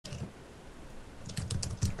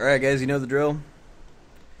Alright guys, you know the drill.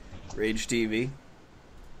 Rage TV.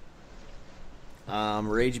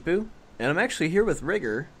 Rage Boo. And I'm actually here with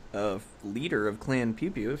Rigger, leader of Clan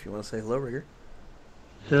BewB, if you want to say hello, Rigger.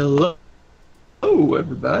 Hello,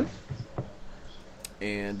 everybody.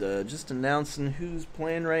 And just announcing who's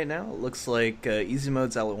playing right now. It looks like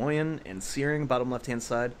EZmode's Aloyan and Searing, bottom left-hand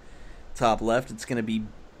side. Top left, it's going to be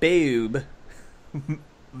BewB,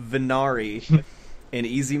 VYNARI, and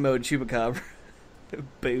EZmode Chupacabra.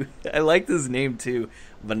 Boo. I like this name too,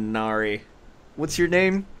 VYNARI. What's your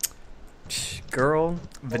name? Girl,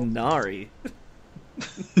 VYNARI.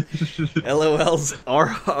 LOL's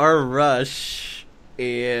R Rush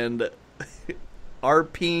and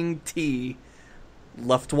RpingT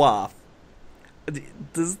Luftwaffe.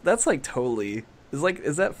 That's like totally.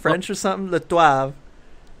 Is that French or something? Luftwaffe.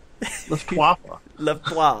 Luftwaffe.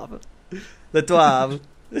 Luftwaffe. Luftwaffe.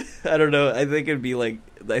 I don't know. I think it'd be like.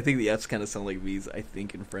 I think the F's kind of sound like V's. I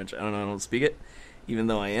think in French. I don't know. I don't speak it, even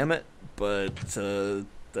though I am it. But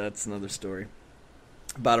that's another story.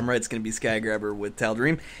 Bottom right's going to be Skygrabber with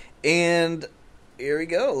Tal'Darim. And here we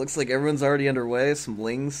go. Looks like everyone's already underway. Some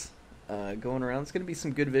lings going around. It's going to be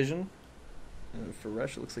some good vision. For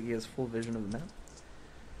Rush, it looks like he has full vision of the map.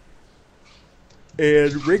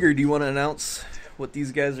 And Rigger, do you want to announce what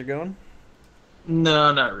these guys are going?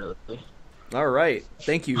 No, not really. All right.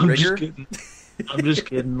 Thank you, I'm Rigger. just kidding. I'm just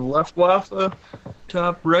kidding. Luftwaffe,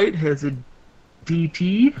 top right, has a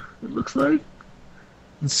DT, it looks like.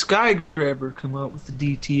 And Skygrabber come out with the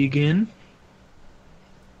DT again.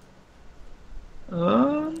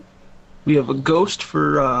 We have a Ghost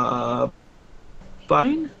for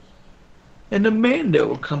Vine. And a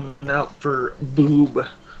Mando coming out for BewB.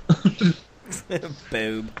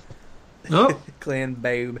 BewB. Oh. Clan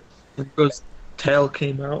BewB. Tal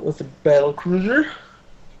came out with a battle cruiser.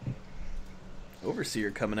 Overseer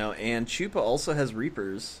coming out, and Chupa also has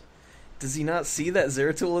Reapers. Does he not see that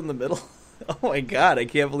Zeratul in the middle? Oh my god, I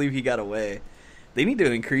can't believe he got away. They need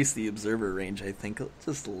to increase the observer range, I think,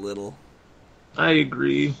 just a little. I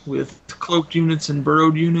agree with cloaked units and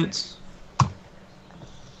burrowed units.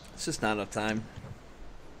 It's just not enough time.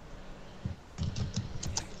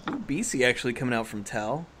 Ooh, BC actually coming out from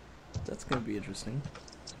Tal. That's going to be interesting.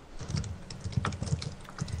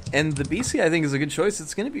 And the BC, I think, is a good choice.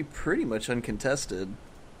 It's going to be pretty much uncontested.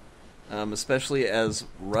 Especially as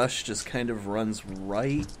Rush just kind of runs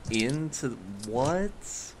right into...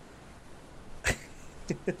 What?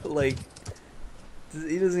 Like,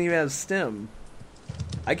 he doesn't even have stim.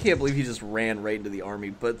 I can't believe he just ran right into the army,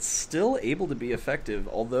 but still able to be effective,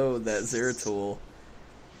 although that Zeratul...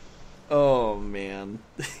 Oh, man.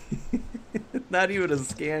 Not even a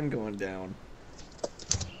scan going down.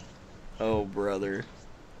 Oh, brother.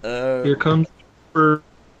 Here comes for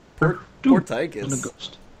poor Tychus.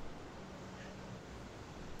 Ghost.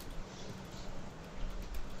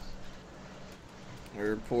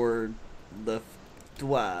 Or poor the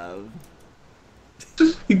Dwav.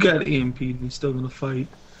 He got EMP'd and he's still gonna fight.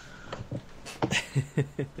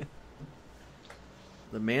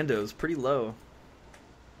 The Mando's pretty low.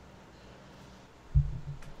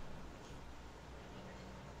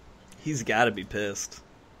 He's gotta be pissed.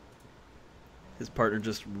 His partner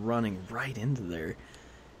just running right into there.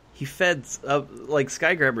 He fed up, like,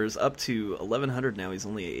 Skygrabber's up to 1100 now. He's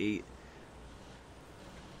only at 8.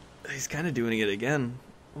 He's kind of doing it again.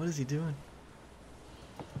 What is he doing?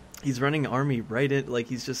 He's running army right in, like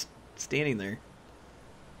he's just standing there.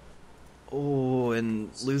 Oh, and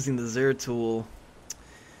losing the Zeratul.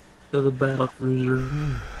 To the battle cruiser.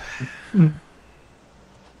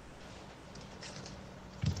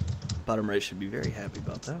 Bottom right should be very happy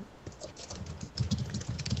about that.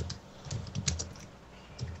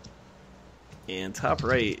 And top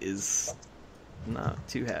right is not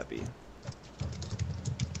too happy.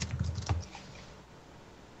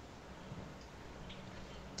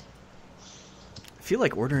 I feel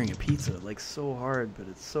like ordering a pizza, like, so hard, but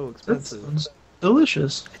it's so expensive. That sounds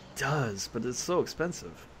delicious. It does, but it's so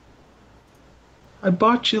expensive. I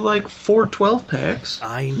bought you like 4 12-packs.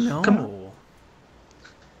 I know. Come on.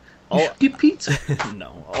 All, get pizza.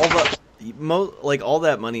 No, all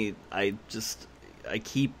that money I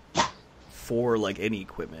keep for like any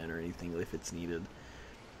equipment or anything if it's needed.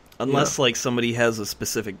 Unless like somebody has a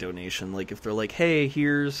specific donation, like if they're like, "Hey,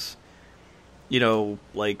 here's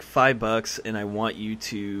like $5 and I want you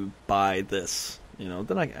to buy this."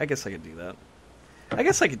 Then I guess I could do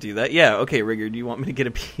that. Yeah, okay, Rigger, do you want me to get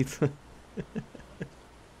a pizza?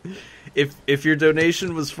 If your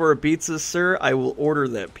donation was for a pizza, sir, I will order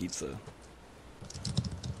that pizza.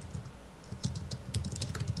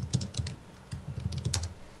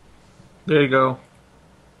 There you go.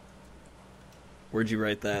 Where'd you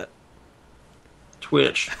write that?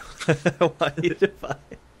 Twitch. Why define?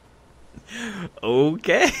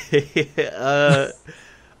 Okay.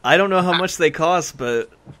 I don't know how much they cost, but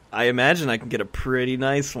I imagine I can get a pretty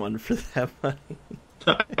nice one for that money.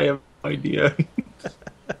 I have no idea.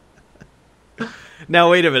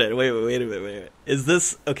 Now, wait a minute. Wait a minute. Is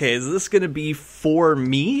this going to be for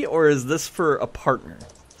me, or is this for a partner?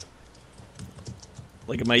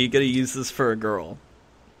 Like, am I going to use this for a girl?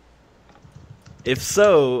 If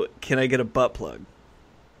so, can I get a butt plug?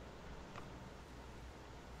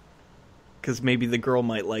 Because maybe the girl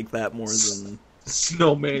might like that more than...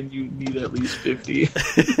 Snowman, you need at least 50.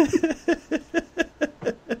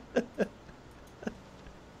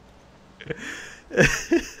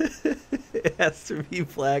 It has to be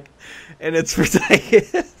black, and it's for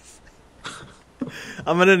Titus.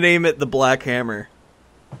 I'm gonna name it the Black Hammer.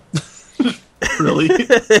 Really?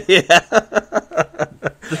 Yeah.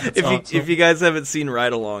 Awesome. If you guys haven't seen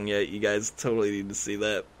Ride Along yet, you guys totally need to see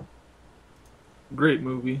that. Great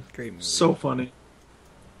movie. Great movie. So funny.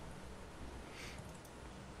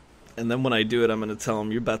 And then when I do it, I'm gonna tell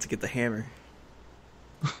him you're about to get the hammer.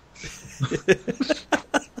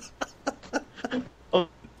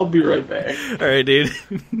 I'll be right back. All right, dude.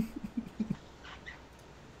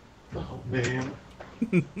 Oh, man.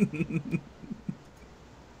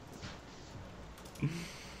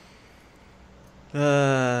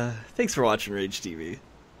 Thanks for watching Rage TV.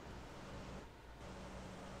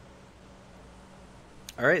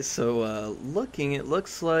 Alright, so looking, it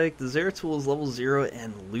looks like the Zeratul is level 0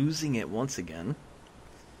 and losing it once again.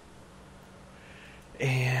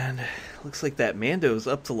 And looks like that Mando's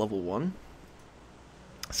up to level 1.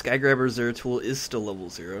 Skygrabber Zeratul is still level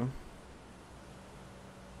 0.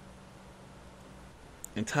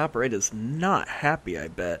 And top right is not happy, I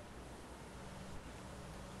bet.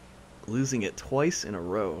 Losing it twice in a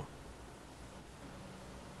row.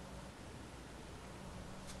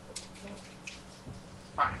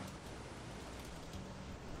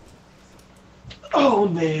 Oh,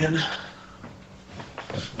 man.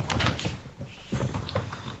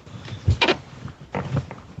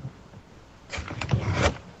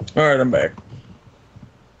 Alright, I'm back.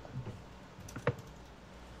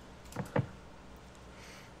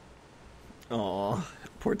 Aw,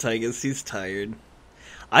 poor Tygus, he's tired.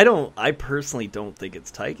 I personally don't think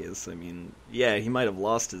it's Tygus. I mean, yeah, he might have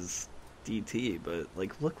lost his DT, but,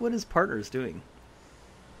 like, look what his partner's doing.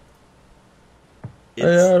 I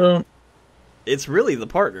don't... It's really the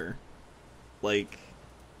partner. Like...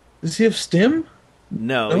 Does he have stim?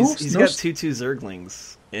 No, he's got 2/2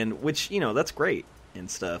 Zerglings, and which, you know, that's great and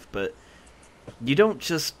stuff, but you don't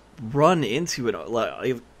just run into it.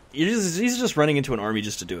 Like, he's just running into an army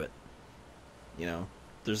just to do it. You know,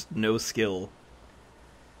 there's no skill.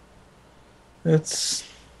 That's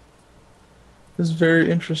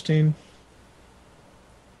very interesting.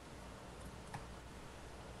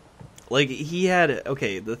 Like, he had...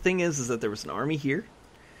 Okay, the thing is that there was an army here,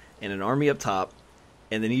 and an army up top,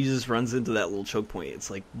 and then he just runs into that little choke point.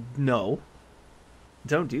 It's like, no.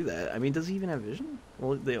 Don't do that. I mean, does he even have vision?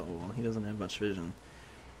 Well, he doesn't have much vision.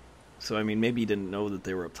 So, I mean, maybe he didn't know that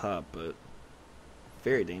they were up top, but...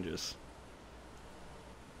 Very dangerous.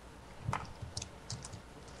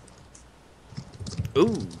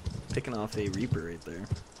 Ooh! Picking off a Reaper right there.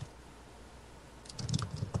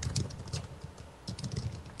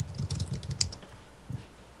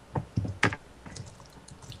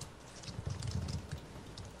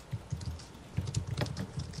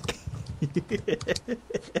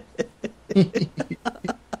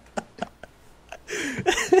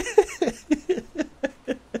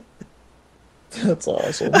 That's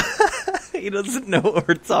awesome. He doesn't know what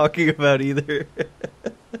we're talking about either.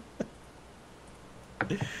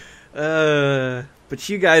 But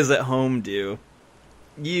you guys at home do.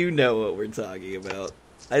 You know what we're talking about.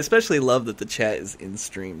 I especially love that the chat is in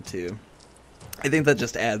stream too. I think that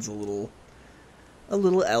just adds a little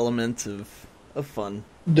element of fun.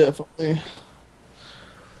 Definitely.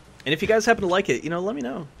 And if you guys happen to like it, you know, let me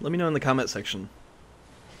know. Let me know in the comment section.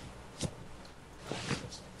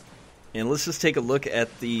 And let's just take a look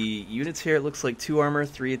at the units here. It looks like 2 armor,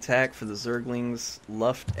 3 attack for the Zerglings.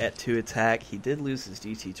 Luft at 2 attack. He did lose his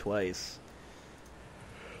DT twice.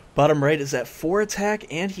 Bottom right is at 4 attack,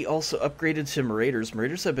 and he also upgraded to Marauders.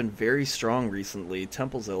 Marauders have been very strong recently.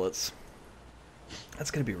 Temple Zealots.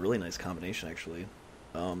 That's going to be a really nice combination, actually.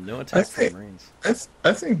 No attack for Marines.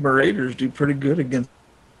 I think Marauders do pretty good against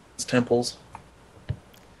Temples.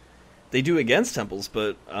 They do against Temples,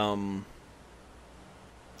 but...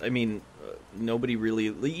 I mean, nobody really...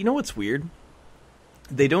 You know what's weird?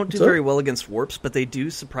 They don't do very well against Warps, but they do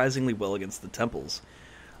surprisingly well against the Temples.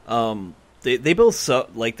 They both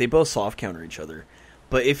they both soft counter each other,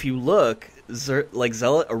 but if you look,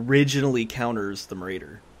 Zealot originally counters the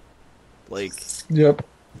Marauder, like Yep.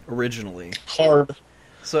 originally Hard.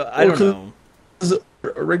 So I don't know.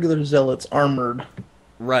 A regular Zealot's armored.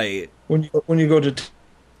 Right. When you go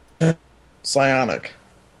to psionic.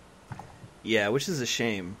 Yeah, which is a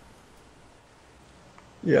shame.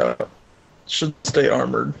 Yeah. Should stay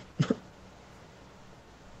armored.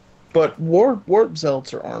 But warp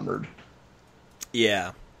Zealots are armored.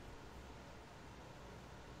 Yeah.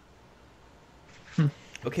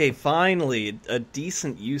 Okay, finally, a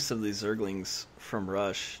decent use of these Zerglings from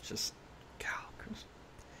Rush. Just, God,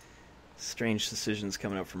 strange decisions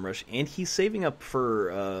coming up from Rush. And he's saving up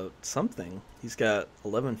for something. He's got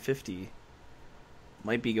 1150.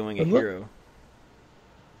 Might be going a hero.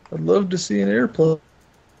 I'd love to see an airplane.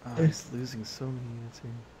 Oh, he's losing so many units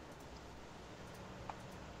here.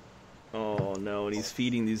 Oh no, and he's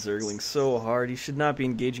feeding these Zerglings so hard. He should not be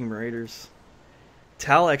engaging Marauders.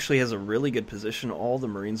 Tal actually has a really good position. All the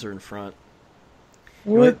Marines are in front.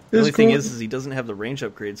 The only thing is he doesn't have the range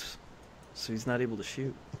upgrades, so he's not able to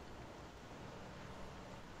shoot.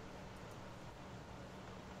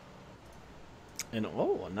 And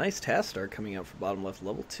a nice task start coming out for bottom left,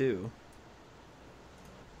 level 2.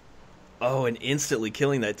 Oh, and instantly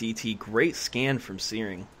killing that DT. Great scan from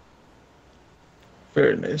Searing.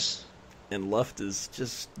 Very nice. And Luft is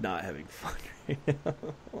just not having fun right now.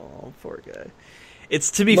 Oh, poor guy.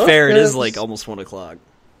 It's, to be fair, it is like almost 1 o'clock.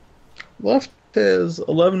 Luft has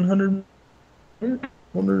 1,100.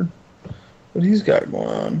 Wonder what he's got going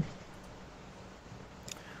on.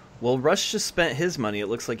 Well, Rush just spent his money. It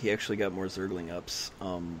looks like he actually got more Zergling ups.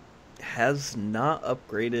 Has not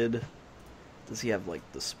upgraded. Does he have, like,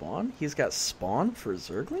 the spawn? He's got spawn for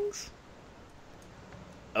Zerglings?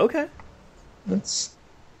 Okay. That's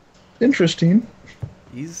interesting.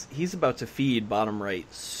 He's about to feed bottom right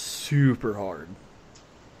super hard.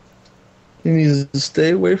 He needs to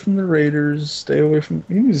stay away from the Raiders. He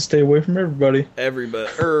needs to stay away from everybody.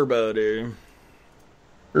 Everybody.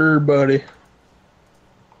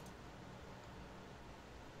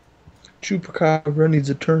 Chupacabra needs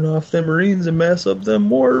to turn off them Marines and mess up them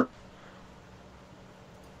more.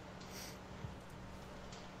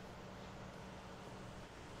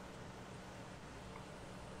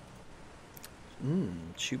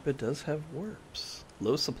 Chupa does have warps.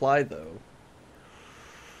 Low supply, though.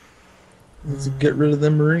 Let's get rid of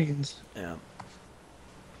them Marines. Yeah.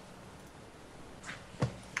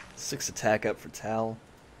 6 attack up for Tal.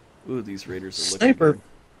 Ooh, these Raiders are looking good.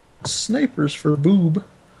 Snipers for Boob.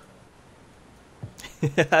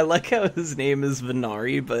 I like how his name is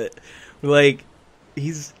VYNARI, but, like,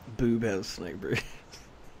 Boob has sniper.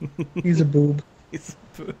 He's a boob. He's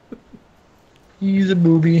a boob. He's a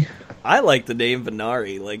booby. I like the name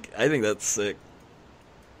VYNARI. Like, I think that's sick.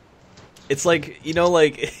 It's like,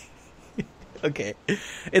 like... okay.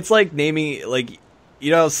 It's like naming, like... You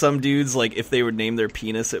know how some dudes, like, if they would name their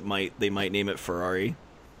penis, they might name it Ferrari?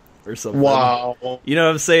 Or something. Wow. You know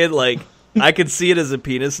what I'm saying? Like, I could see it as a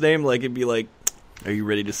penis name. Like, it'd be like, are you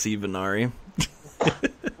ready to see VYNARI?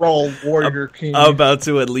 Roll Warrior King. I'm about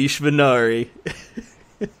to unleash VYNARI.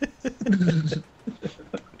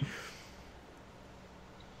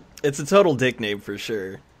 It's a total dick name for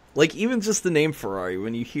sure. Like, even just the name Ferrari,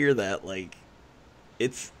 when you hear that, like,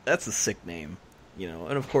 that's a sick name,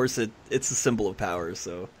 And of course, it's a symbol of power,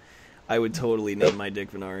 so I would totally name my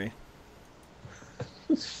dick VYNARI.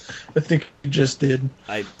 I think you just did.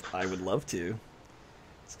 I would love to.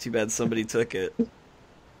 It's too bad somebody took it.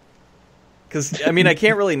 Because, I mean, I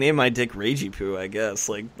can't really name my dick Ragey Poo, I guess.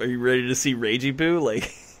 Like, are you ready to see Ragey Poo?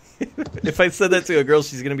 Like, if I said that to a girl,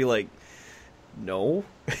 she's going to be like, no.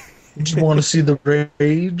 You just want to see the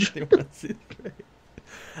rage?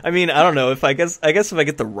 I mean, I don't know. I guess if I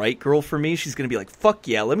get the right girl for me, she's going to be like, fuck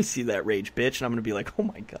yeah, let me see that rage, bitch. And I'm going to be like, oh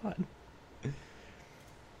my god.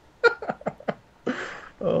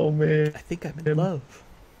 Oh, man. I think I'm in love.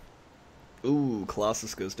 Ooh,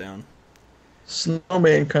 Colossus goes down.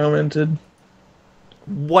 Snowman commented.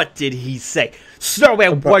 What did he say?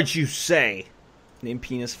 Snowman, what'd you say? Name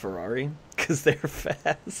penis Ferrari? Because they're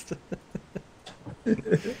fast.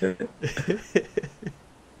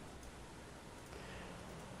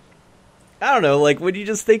 I don't know, like, when you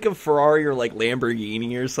just think of Ferrari or, like,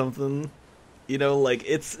 Lamborghini or something, like,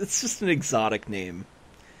 it's just an exotic name.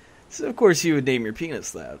 So, of course, you would name your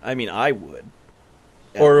penis that. I mean, I would.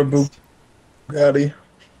 Or a Bugatti.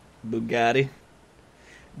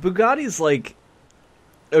 Bugatti's, like,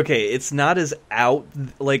 okay, it's not as out,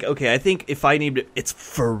 like, okay, I think if I named it, it's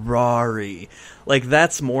Ferrari. Like,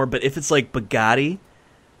 that's more, but if it's, like, Bugatti,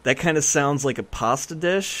 that kind of sounds like a pasta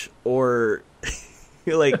dish, or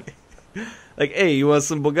like, hey, you want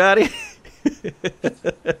some Bugatti?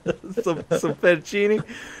 some fettuccine.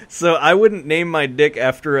 So I wouldn't name my dick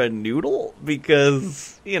after a noodle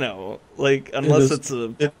because, like, unless it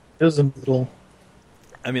is a noodle.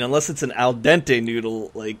 I mean, unless it's an al dente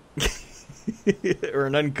noodle, like, or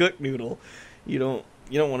an uncooked noodle, you don't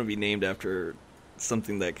want to be named after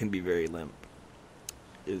something that can be very limp,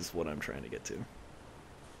 is what I'm trying to get to.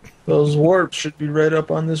 Those warps should be right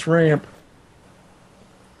up on this ramp.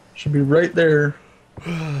 Should be right there.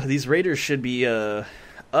 These raiders should be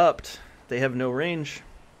upped. They have no range.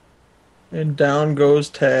 And down goes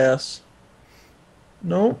Tass.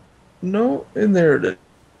 No, and there it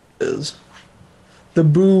is. The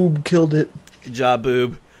boob killed it. Good job,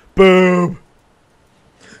 boob. Boob!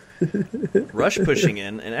 Rush pushing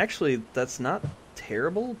in, and actually, that's not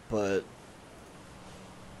terrible, but...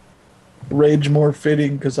 Rage more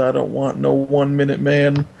fitting, because I don't want no 1 minute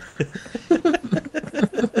man.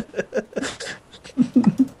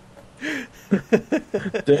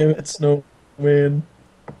 Damn it, Snowman.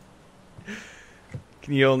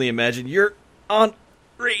 Can you only imagine you're on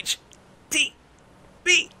Rage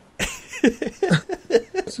TV?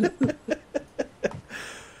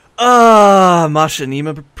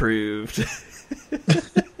 Machinima approved.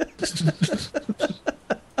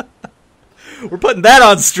 We're putting that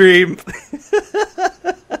on stream.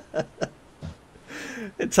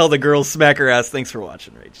 And tell the girls smack her ass. Thanks for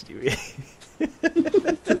watching Rage TV.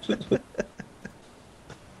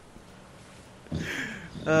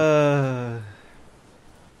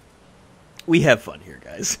 We have fun here,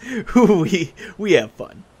 guys. we have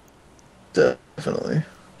fun. Definitely.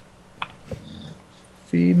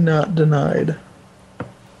 Feed not denied.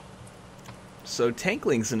 So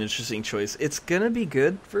Tankling's an interesting choice. It's gonna be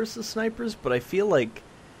good versus snipers, but I feel like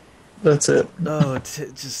that's it. Oh,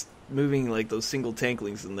 just moving like those single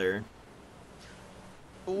Tanklings in there.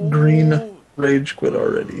 Green rage quit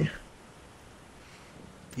already.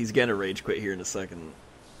 He's gonna rage quit here in a second.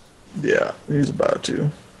 Yeah, he's about to.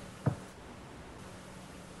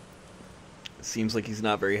 Seems like he's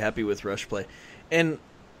not very happy with rush play, and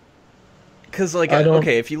because like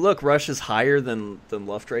okay, if you look, rush is higher than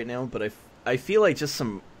left right now, but I feel like just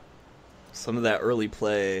some of that early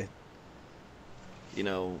play,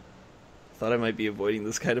 thought I might be avoiding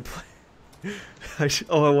this kind of play.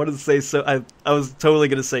 I wanted to say so. I was totally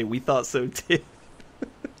gonna say we thought so too.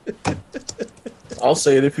 I'll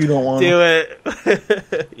say it if you don't want to. Do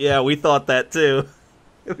it. Yeah, we thought that too.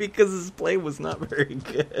 Because his play was not very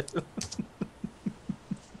good.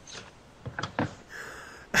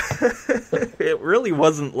 It really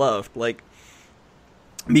wasn't left. Like,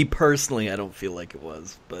 me personally, I don't feel like it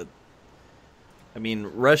was. But, I mean,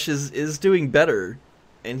 Rush is doing better.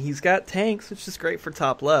 And he's got tanks, which is great for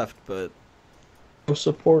top left, but... no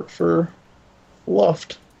support for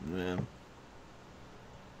left. Yeah.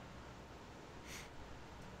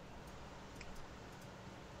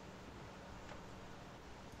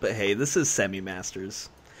 But hey, this is Semi-Masters.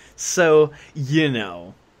 So,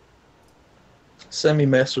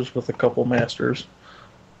 Semi-Masters with a couple Masters.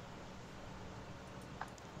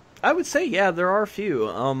 I would say, yeah, there are a few.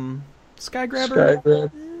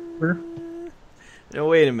 Skygrabber? No,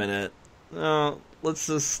 wait a minute. No, let's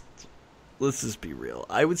just be real.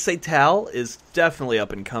 I would say Tal is definitely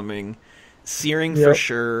up and coming. Searing for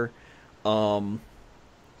sure.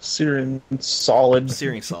 Searing solid.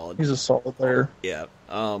 Searing solid. He's a solid player. Yeah.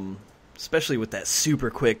 Especially with that super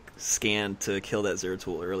quick scan to kill that Zero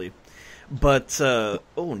Tool early. But oh,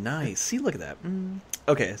 nice. See, look at that.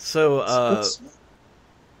 Okay, so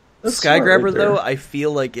that's Skygrabber right though, I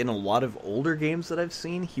feel like in a lot of older games that I've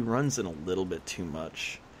seen, he runs in a little bit too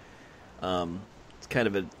much. It's kind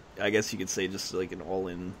of I guess you could say just like an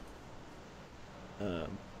all-in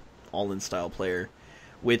style player,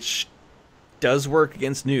 which does work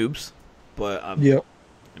against noobs, but I mean,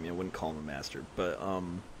 I wouldn't call him a master, but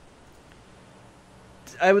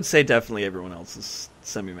I would say definitely everyone else is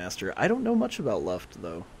semi-master. I don't know much about left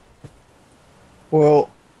though.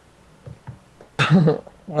 Well,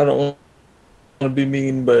 I don't want to be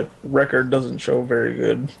mean, but record doesn't show very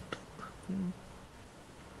good.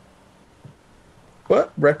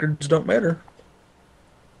 But records don't matter.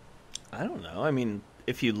 I don't know. I mean,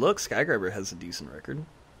 if you look, Skygrabber has a decent record.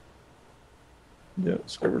 Yeah,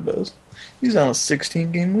 Skygrabber does. He's on a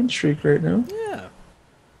 16-game win streak right now. Yeah.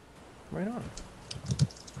 Right on.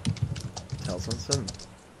 Tells on 7.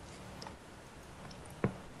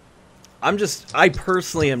 I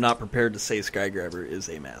personally am not prepared to say Skygrabber is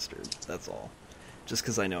a master. That's all. Just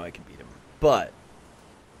because I know I can beat him. But,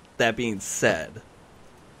 that being said,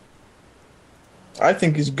 I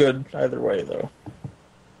think he's good either way, though.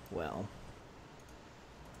 Well,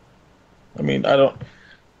 I mean, I don't.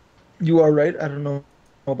 You are right. I don't know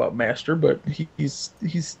about Master, but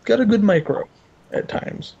he's got a good micro at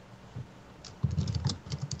times.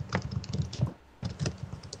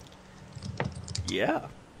 yeah,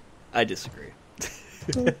 I disagree.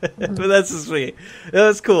 But that's just me. No,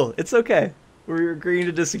 that's cool. It's okay. We're agreeing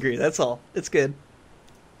to disagree. That's all. It's good.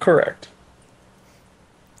 Correct.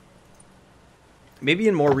 Maybe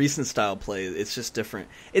in more recent style play, it's just different.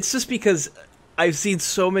 It's just because I've seen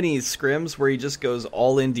so many scrims where he just goes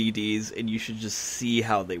all in DDs, and you should just see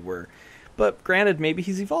how they were. But granted, maybe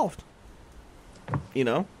he's evolved. You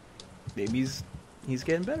know, maybe he's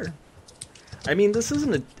getting better. I mean, this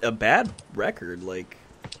isn't a bad record. Like,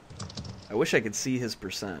 I wish I could see his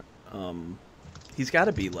percent. He's got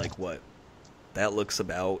to be like what? That looks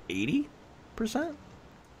about 80%.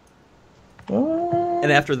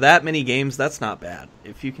 And after that many games, that's not bad.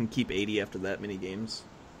 If you can keep 80 after that many games,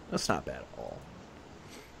 that's not bad at all.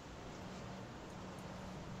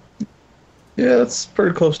 Yeah, that's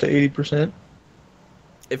pretty close to 80%.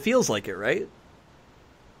 It feels like it, right?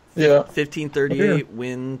 Yeah. 1538,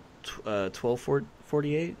 win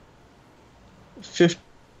 1248.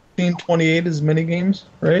 1528 is many games,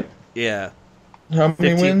 right? Yeah. How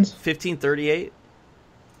many wins? 1538.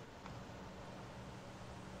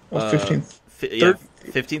 Oh, 15. Yeah,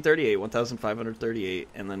 1538, 1,538,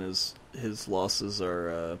 and then his losses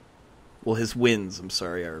are, well, his wins, I'm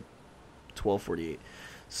sorry, are 1248.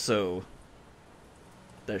 So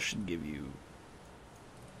that should give you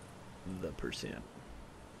the percent.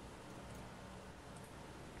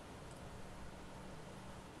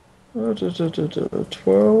 Oh,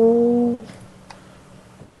 12.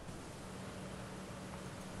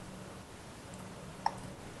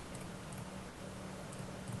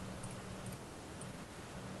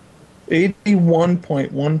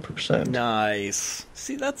 81.1%. Nice.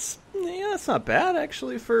 See, that's not bad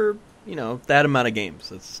actually for, that amount of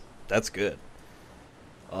games. That's good.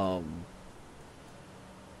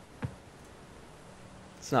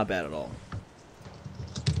 It's not bad at all.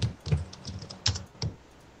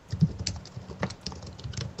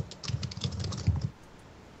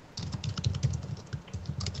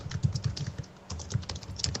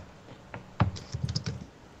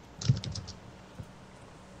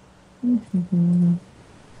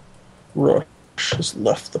 Rush has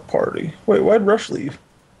left the party. Wait, why'd Rush leave?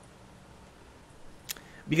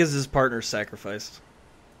 Because his partner sacrificed.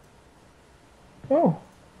 Oh.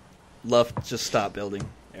 Luff just stopped building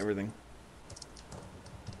everything.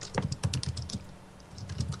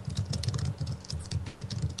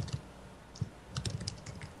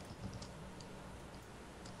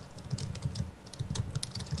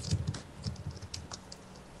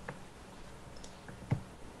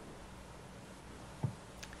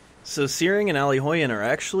 So Searing and Alihoyan are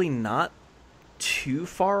actually not too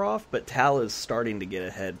far off, but Tal is starting to get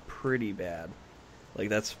ahead pretty bad. Like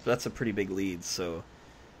that's a pretty big lead. So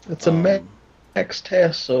it's a max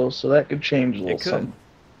test, so that could change a little some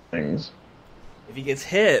things. If he gets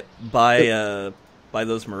hit by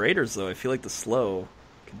those Marauders, though, I feel like the slow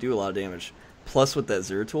could do a lot of damage. Plus with that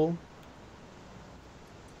Zero Tool.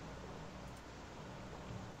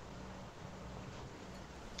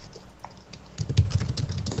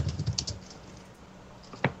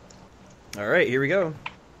 All right, here we go.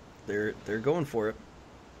 They're going for it.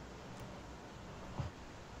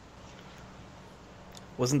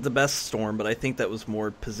 Wasn't the best storm, but I think that was more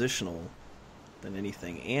positional than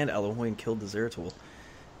anything. And Alihoyan killed the Zeratul.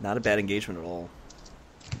 Not a bad engagement at all.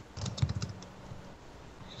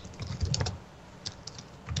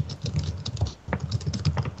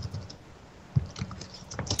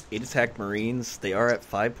 Eight attack Marines. They are at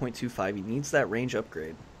 5.25. He needs that range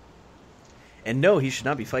upgrade. And no, he should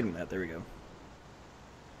not be fighting that. There we go.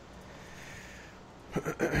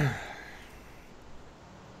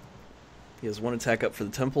 He has one attack up for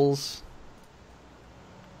the temples.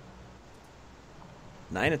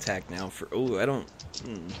 9 attack now for... Oh, I don't...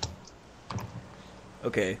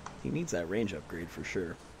 Okay, he needs that range upgrade for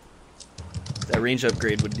sure. That range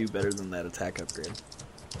upgrade would do better than that attack upgrade.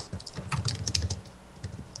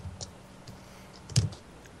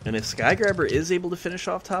 And if Skygrabber is able to finish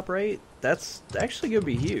off top right, that's actually going to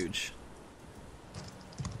be huge.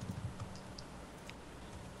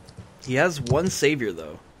 He has one Savior,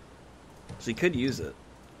 though. So he could use it.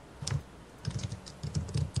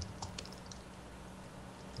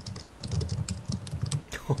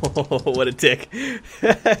 Oh, what a dick.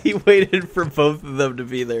 He waited for both of them to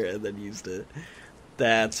be there and then used it.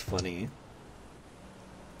 That's funny.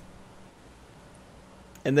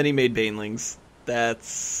 And then he made Banelings. That's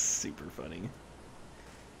super funny.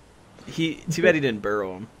 Too bad he didn't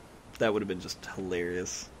burrow him. That would have been just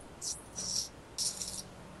hilarious.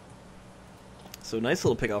 So nice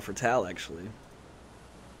little pick off for Tal, actually.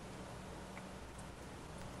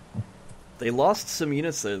 They lost some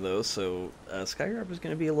units there, though, so Skygrabber's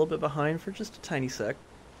going to be a little bit behind for just a tiny sec.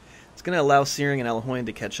 It's going to allow Searing and Alahoyan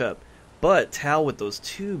to catch up. But Tal with those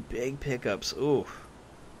two big pickups, ooh,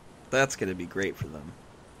 that's going to be great for them.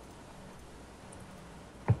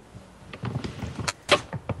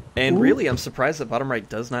 And really, I'm surprised that bottom right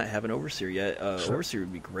does not have an Overseer yet. Overseer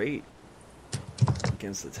would be great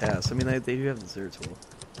against the TAS. I mean, they do have the Zero tool.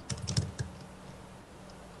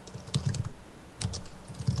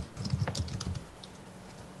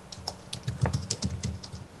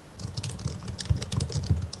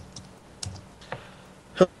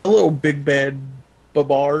 Hello, Big Bad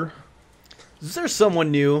Babar. Is there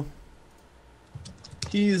someone new?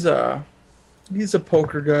 He's a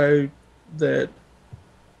poker guy that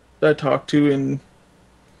I talked to, and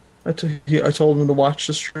I told him to watch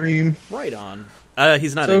the stream. Right on.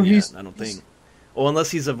 He's not in yet, I don't think. Oh,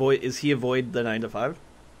 unless he's is he avoid the 9 to 5?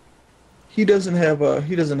 He doesn't have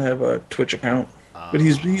a Twitch account, but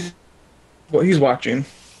he's watching.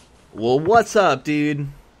 Well, what's up, dude?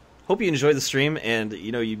 Hope you enjoyed the stream, and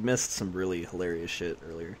you missed some really hilarious shit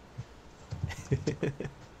earlier.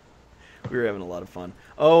 We were having a lot of fun.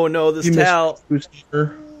 Oh no, this Tal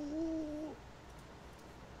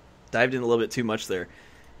dived in a little bit too much there.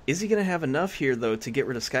 Is he going to have enough here, though, to get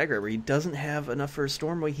rid of Skygrabber? He doesn't have enough for a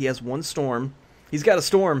Storm. He has one Storm. He's got a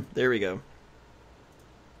Storm. There we go.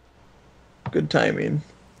 Good timing.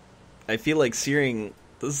 I feel like Searing...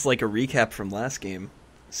 This is like a recap from last game.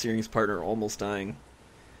 Searing's partner almost dying.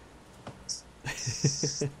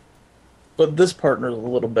 But this partner's a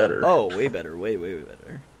little better. Oh, way better. Way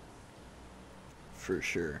better. For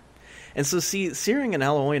sure. And so, see, Searing and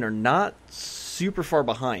Alahoyan are not super far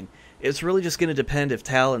behind. It's really just going to depend if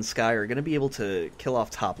Tal and Sky are going to be able to kill off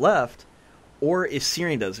top left, or if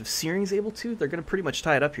Searing does. If Searing's able to, they're going to pretty much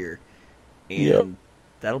tie it up here. And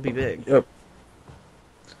that'll be big. Yep.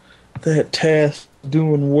 That task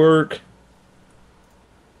doing work.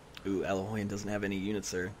 Ooh, Alahoyan doesn't have any units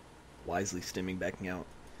there. Wisely stimming, backing out.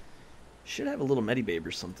 Should have a little Medibabe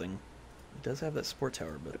or something. It does have that support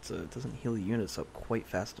tower, but it doesn't heal the units up quite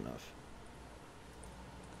fast enough.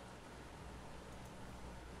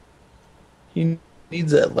 He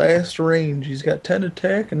needs that last range. He's got 10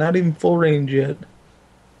 attack and not even full range yet.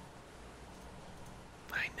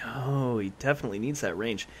 I know, he definitely needs that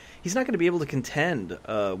range. He's not going to be able to contend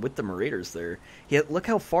with the Marauders there. Look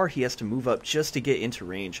how far he has to move up just to get into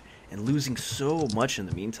range, and losing so much in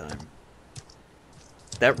the meantime.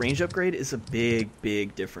 That range upgrade is a big,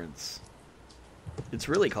 big difference. It's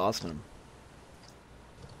really costing him.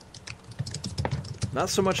 Not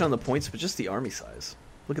so much on the points, but just the army size.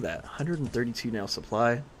 Look at that, 132 now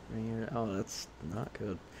supply. Right here. Oh, that's not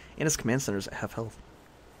good. And his command center's at half health.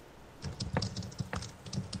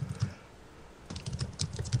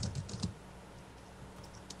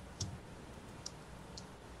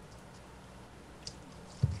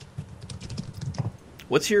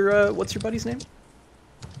 What's your buddy's name?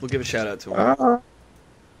 We'll give a shout out to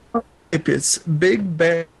him. It's Big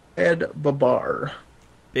Bad Babar.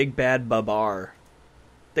 Big Bad Babar.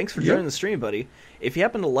 Thanks for joining the stream, buddy. If you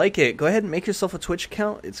happen to like it, go ahead and make yourself a Twitch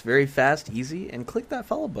account. It's very fast, easy, and click that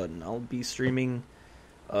follow button. I'll be streaming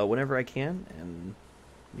whenever I can, and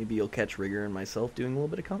maybe you'll catch Rigger and myself doing a little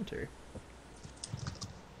bit of commentary.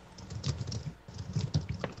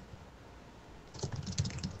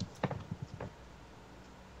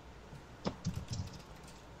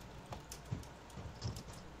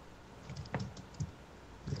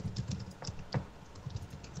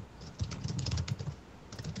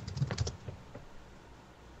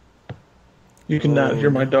 You cannot hear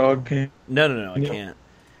my dog. No, I can't.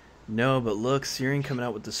 No, but look, Searing coming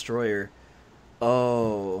out with Destroyer.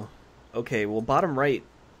 Oh, okay, well, bottom right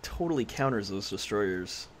totally counters those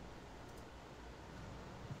Destroyers.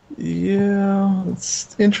 Yeah,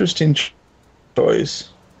 it's interesting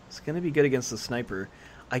choice. It's going to be good against the Sniper.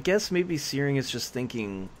 I guess maybe Searing is just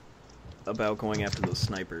thinking about going after those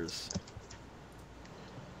Snipers.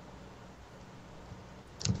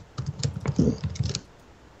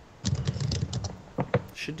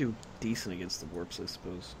 Should do decent against the Warps, I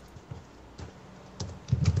suppose.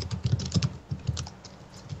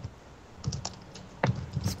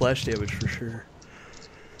 Splash damage for sure.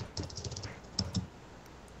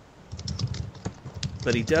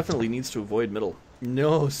 But he definitely needs to avoid middle.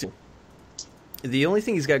 No. The only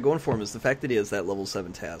thing he's got going for him is the fact that he has that level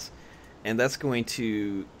 7 TAS. And that's going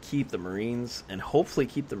to keep the Marines and hopefully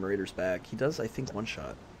keep the Marauders back. He does, I think, one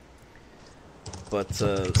shot. But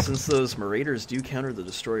since those Marauders do counter the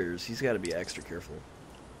Destroyers, he's got to be extra careful.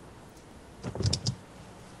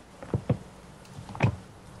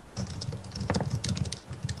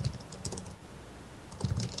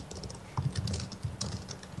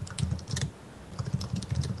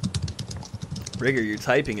 Rigger, your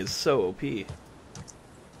typing is so OP.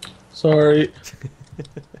 Sorry.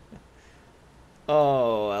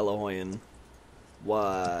 Oh, Alahoyan.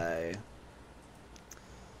 Why?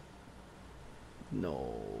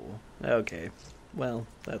 No. Okay. Well,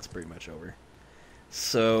 that's pretty much over.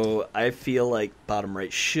 So, I feel like bottom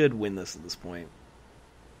right should win this at this point.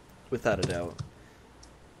 Without a doubt.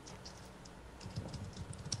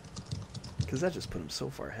 Because that just put him so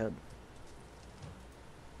far ahead.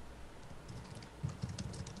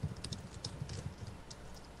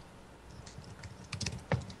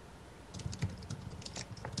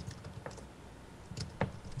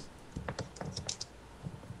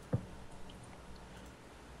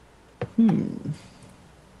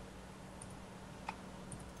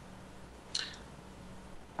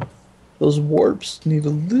 Those warps need a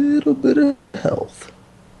little bit of health.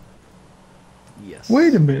 Yes.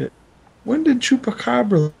 Wait a minute. When did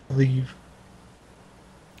Chupacabra leave?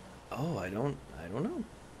 Oh, I don't know.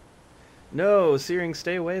 No, Searing,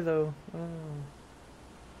 stay away though. Oh.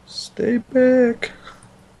 Stay back.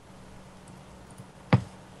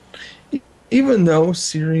 Even though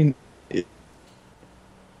Searing,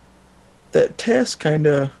 that task kind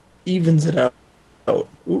of evens it out.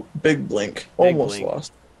 Ooh, big blink. Almost blink.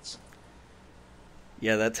 Lost.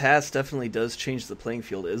 Yeah, that task definitely does change the playing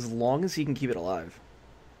field, as long as he can keep it alive.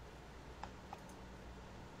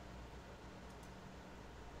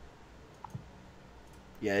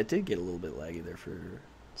 Yeah, it did get a little bit laggy there for a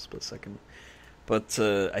split second. But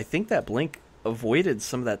I think that blink avoided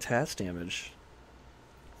some of that task damage.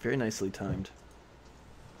 Very nicely timed.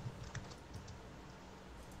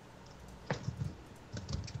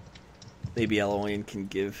 Maybe Alahoyan can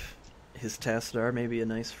give his Tassadar maybe a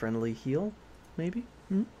nice friendly heal? Maybe?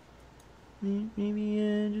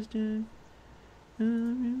 Maybe just a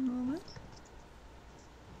little bit?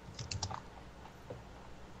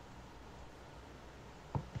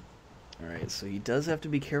 Alright, so he does have to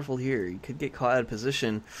be careful here. He could get caught out of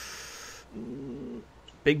position.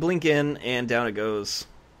 Big blink in, and down it goes.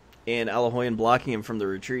 And Alahoyan blocking him from the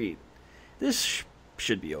retreat. This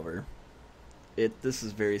should be over. This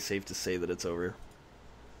is very safe to say that it's over.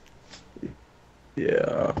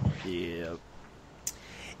 Yeah. Yeah.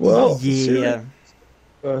 Well, yeah.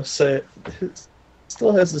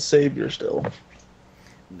 Still has the savior still.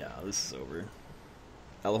 No, this is over.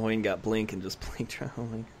 Alahoyan got blink and just blinked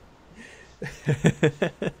around.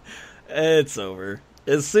 It's over.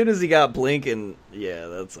 As soon as he got blink, and yeah,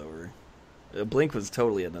 that's over. Blink was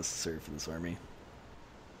totally unnecessary for this army.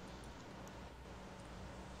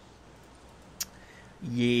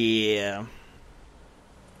 Yeah.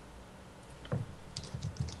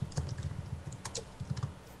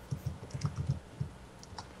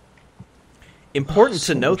 Important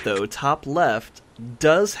to note, though, top left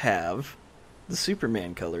does have the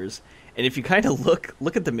Superman colors. And if you kind of look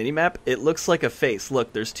at the minimap, it looks like a face.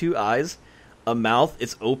 Look, there's two eyes, a mouth,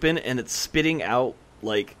 it's open, and it's spitting out,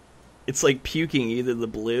 like, it's like puking either the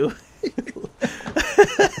blue.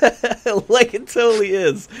 Like it totally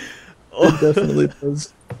is. It definitely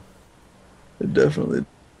does. It definitely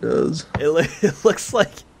does. It looks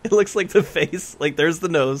like the face, like there's the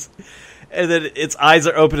nose, and then its eyes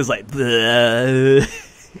are open. It's like,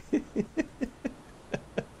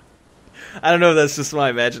 I don't know if that's just my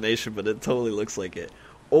imagination, but it totally looks like it.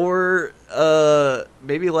 Or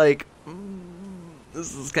maybe like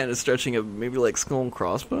this is kind of stretching of maybe like Skull and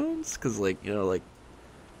Crossbones, because like, you know, like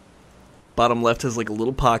bottom left has like a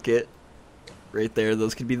little pocket right there.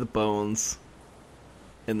 Those could be the bones,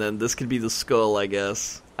 and then this could be the skull, I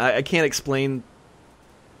guess. I can't explain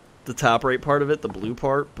the top right part of it, the blue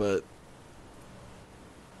part, but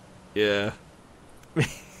yeah.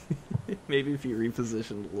 Maybe if you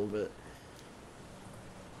repositioned a little bit.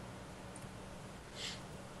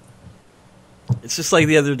 It's just like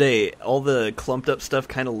the other day, all the clumped up stuff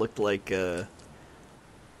kind of looked like what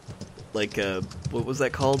was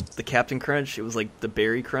that called? The Captain Crunch? It was like the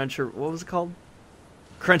Berry Crunch, or what was it called?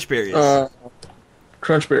 Crunch Berries.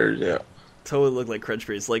 Crunch Berries, yeah. Totally looked like Crunch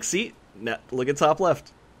Berries. Like, see? Now, look at top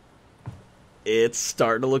left. It's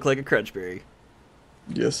starting to look like a Crunch Berry.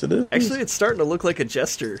 Yes, it is. Actually, it's starting to look like a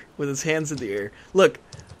Jester with his hands in the air. Look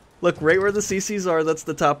right where the CCs are, that's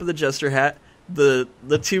the top of the Jester hat. The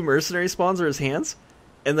two mercenary spawns are his hands,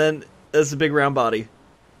 and then there's a big round body.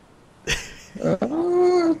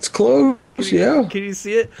 It's close. Yeah. Can you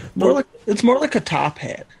see it? It's more like a top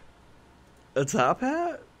hat. A top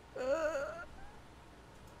hat?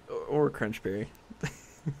 Or Crunchberry.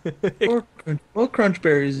 Well,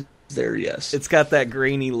 Crunchberry's there, yes. It's got that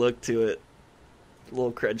grainy look to it.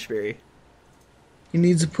 Little Crunchberry. He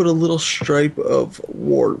needs to put a little stripe of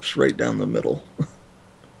warps right down the middle.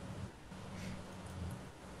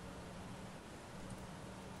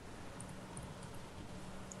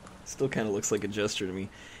 Still kind of looks like a Jester to me.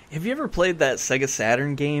 Have you ever played that Sega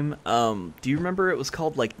Saturn game? Do you remember it was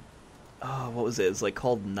called like, what was it? It was like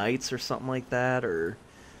called Knights or something like that, or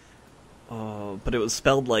but it was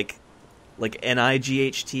spelled like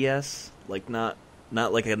Nights, like not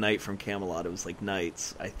like a knight from Camelot. It was like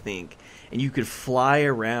Knights, I think. And you could fly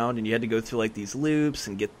around, and you had to go through like these loops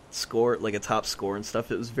and get score, like a top score and stuff.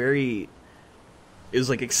 It was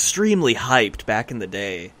like extremely hyped back in the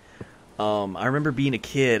day. I remember being a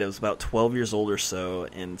kid. I was about 12 years old or so,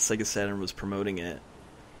 and Sega Saturn was promoting it.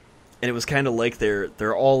 And it was kind of like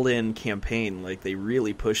their all-in campaign. Like, they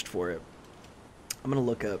really pushed for it. I'm going to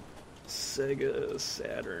look up Sega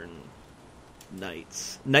Saturn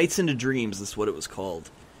Knights. Nights into Dreams is what it was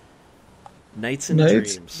called. Nights into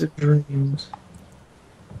Dreams. Nights into Dreams.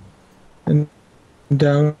 And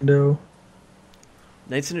Down.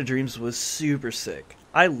 Nights into Dreams was super sick.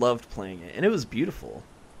 I loved playing it, and it was beautiful.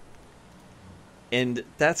 And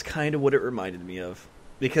that's kind of what it reminded me of,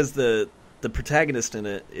 because the protagonist in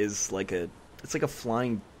it is like it's like a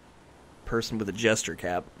flying person with a jester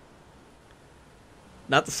cap.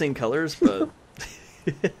 Not the same colors, but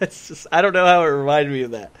it's just, I don't know how it reminded me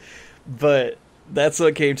of that. But that's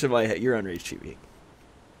what came to my head. You're on Rage TV.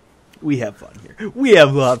 We have fun here. We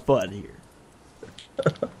have a lot of fun here.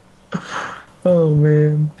 Oh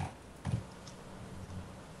man.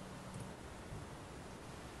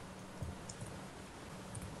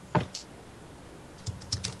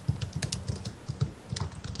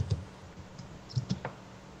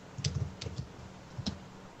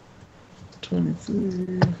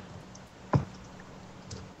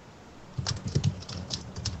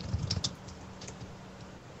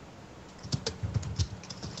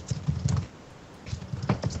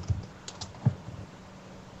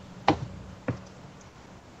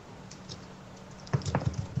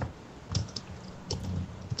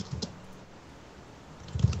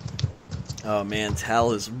 Oh man,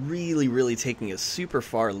 Tal is really, really taking a super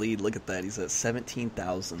far lead. Look at that. He's at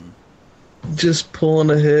 17,000. Just pulling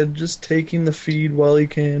ahead, just taking the feed while he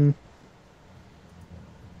can.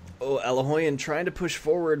 Oh, Alahoyan trying to push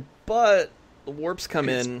forward, but the warps come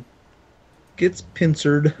in. Gets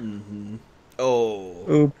pincered. Mm-hmm. Oh.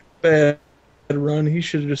 Oh, bad run. He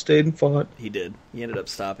should have just stayed and fought. He did. He ended up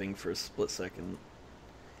stopping for a split second.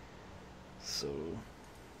 So,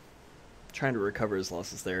 trying to recover his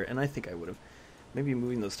losses there, and I think I would have. Maybe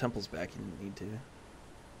moving those temples back, he didn't need to.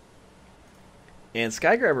 And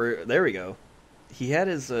Skygrabber, there we go. He had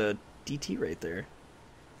his DT right there.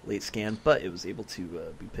 Late scan, but it was able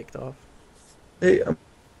to be picked off. Hey, I'm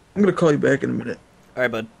going to call you back in a minute.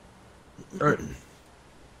 Alright, bud. Alright.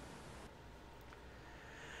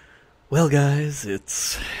 Well, guys,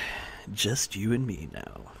 it's just you and me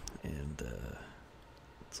now. And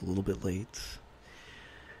it's a little bit late.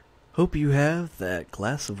 Hope you have that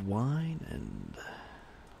glass of wine and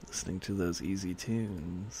listening to those easy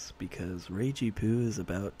tunes, because Ragey Poo is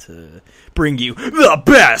about to bring you the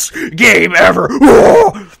best game ever!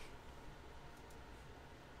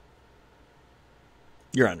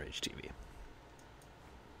 You're on Rage TV.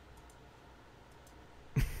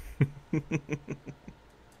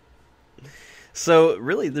 So,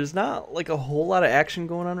 really, there's not like a whole lot of action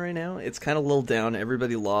going on right now. It's kind of a little down.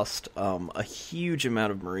 Everybody lost a huge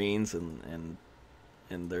amount of Marines, and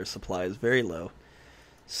their supply is very low.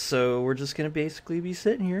 So we're just going to basically be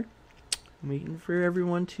sitting here waiting for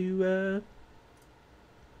everyone to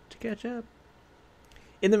catch up.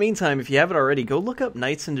 In the meantime, if you haven't already, go look up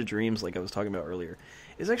Nights into Dreams like I was talking about earlier.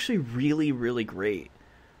 It's actually really, really great.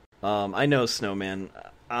 I know, Snowman.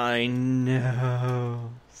 I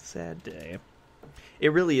know. Sad day.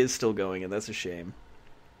 It really is still going, and that's a shame.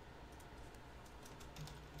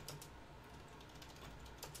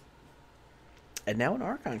 And now an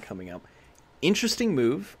Archon coming up. Interesting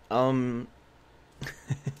move.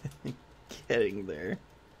 Getting there.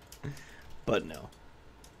 But no.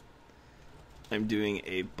 I'm doing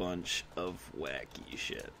a bunch of wacky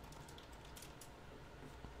shit.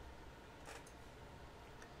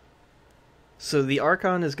 So the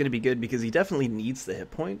Archon is going to be good because he definitely needs the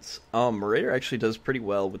hit points. Marauder actually does pretty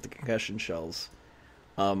well with the concussion shells.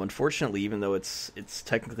 Unfortunately, even though it's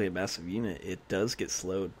technically a massive unit, it does get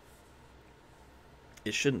slowed.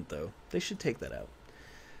 It shouldn't, though. They should take that out.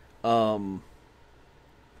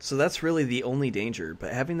 So that's really the only danger,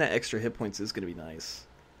 but having that extra hit points is going to be nice.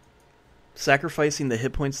 Sacrificing the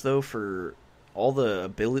hit points, though, for all the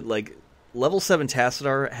ability... Like, level 7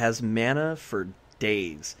 Tassadar has mana for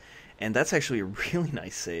days, and that's actually a really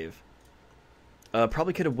nice save.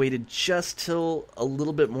 Probably could have waited just till a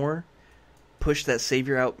little bit more. Push that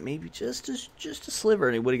Savior out maybe just a sliver,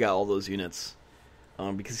 and he would have got all those units.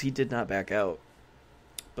 Because he did not back out.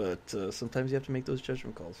 But sometimes you have to make those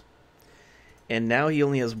judgment calls. And now he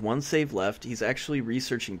only has one save left. He's actually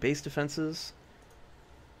researching base defenses,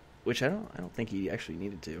 which I don't think he actually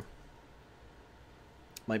needed to.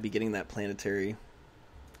 Might be getting that planetary.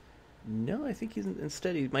 No, I think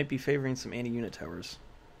instead he might be favoring some anti-unit towers.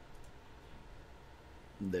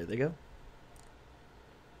 There they go.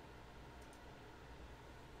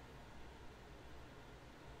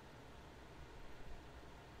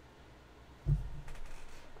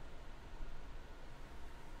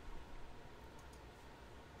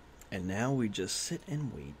 And now we just sit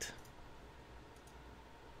and wait.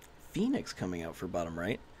 Phoenix coming out for bottom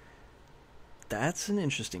right. That's an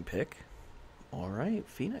interesting pick. Alright,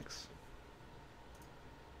 Phoenix.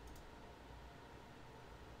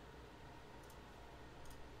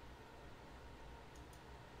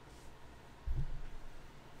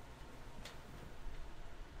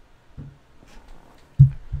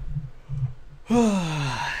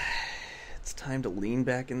 It's time to lean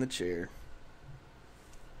back in the chair.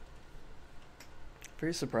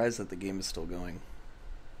 Very surprised that the game is still going.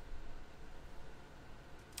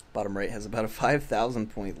 Bottom right has about a 5,000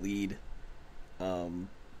 point lead.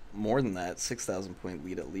 More than that, 6,000 point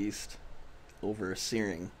lead at least over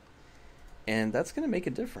Searing. And that's going to make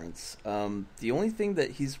a difference. The only thing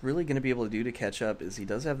that he's really going to be able to do to catch up is he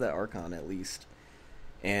does have that Archon at least.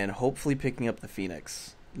 And hopefully picking up the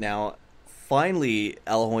Phoenix. Now, finally,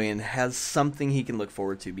 Alahoyan has something he can look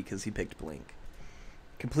forward to because he picked Blink.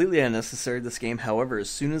 Completely unnecessary this game. However, as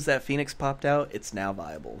soon as that Phoenix popped out, it's now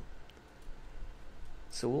viable.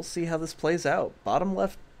 So we'll see how this plays out. Bottom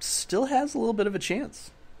left still has a little bit of a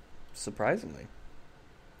chance, surprisingly.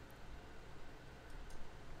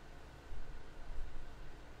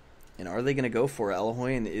 And are they going to go for it?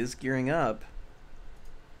 Alahoyan is gearing up.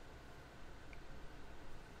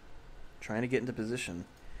 Trying to get into position.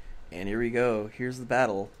 And here we go. Here's the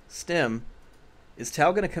battle. Stim. Is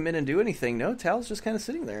Tau going to come in and do anything? No, Tau's just kind of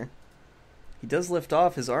sitting there. He does lift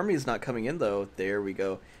off. His army is not coming in, though. There we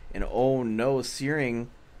go. And oh no, Searing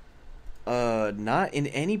not in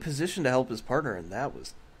any position to help his partner, and that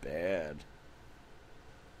was bad.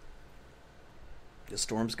 The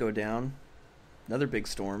storms go down. Another big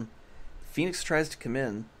storm. Phoenix tries to come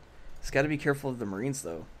in. He's got to be careful of the Marines,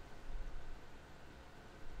 though.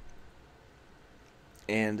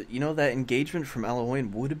 And, you know, that engagement from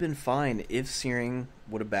Alahoyan would have been fine if Searing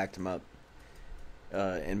would have backed him up.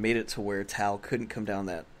 And made it to where Tal couldn't come down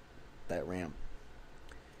that ramp.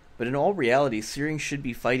 But in all reality, Searing should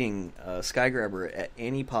be fighting Skygrabber at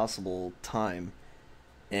any possible time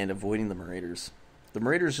and avoiding the Marauders. The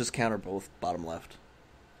Marauders just counter both bottom left.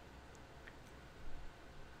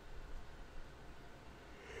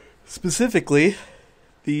 Specifically,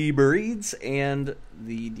 the Marines and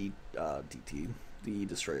the DT. The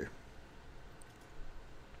Destroyer.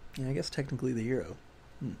 Yeah, I guess technically the hero.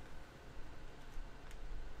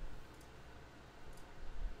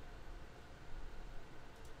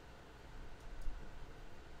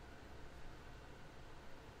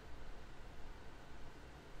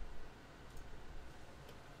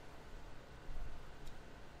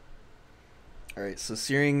 Alright, so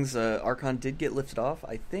Searing's Archon did get lifted off,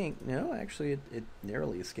 I think. No, actually it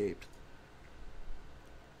narrowly escaped.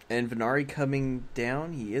 And VYNARI coming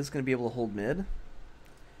down, he is going to be able to hold mid. And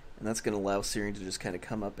that's going to allow Searing to just kind of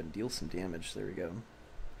come up and deal some damage. There we go.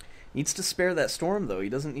 Needs to spare that storm, though. He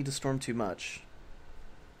doesn't need to storm too much.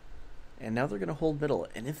 And now they're going to hold middle.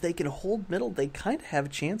 And if they can hold middle, they kind of have a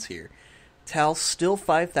chance here. Tal's still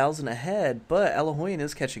 5,000 ahead, but Alahoyan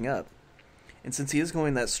is catching up. And since he is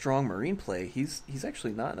going that strong Marine play, he's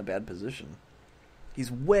actually not in a bad position.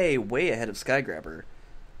 He's way, way ahead of Skygrabber.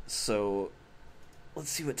 So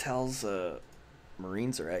let's see what Tal's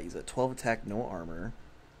Marines are at. He's at 12 attack, no armor.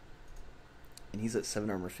 And he's at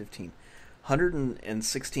 7 armor, 15.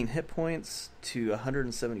 116 hit points to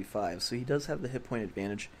 175. So he does have the hit point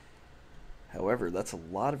advantage. However, that's a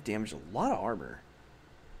lot of damage, a lot of armor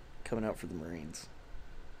coming out for the Marines.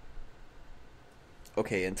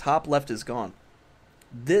 Okay, and top left is gone.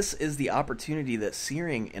 This is the opportunity that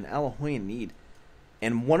Searing and Alahoyan need.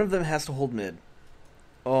 And one of them has to hold mid.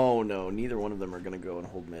 Oh no, neither one of them are going to go and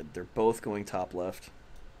hold mid. They're both going top left.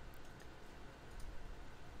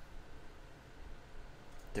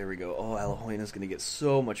 There we go. Oh, Alahoina's going to get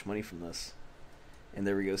so much money from this. And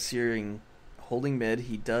there we go. Searing holding mid.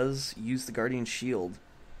 He does use the Guardian Shield.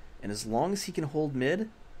 And as long as he can hold mid,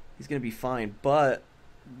 he's going to be fine. But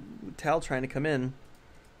Tal trying to come in.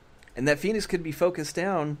 And that Phoenix could be focused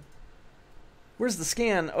down. Where's the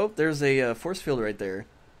scan? Oh, there's a force field right there.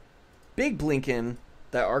 Big blink in.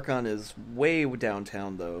 That Archon is way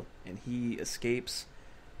downtown, though. And he escapes.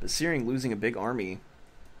 But Searing losing a big army.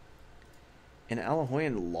 And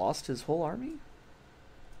Alahoin lost his whole army?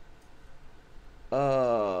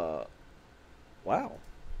 Wow.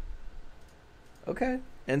 Okay.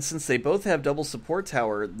 And since they both have double support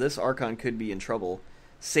tower, this Archon could be in trouble.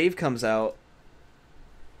 Save comes out.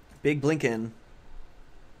 Big blink in.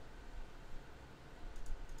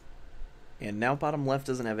 And now bottom left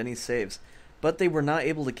doesn't have any saves. But they were not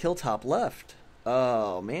able to kill top left.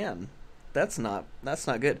 Oh, man. That's not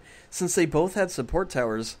good. Since they both had support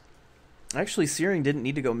towers, actually Searing didn't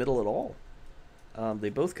need to go middle at all. They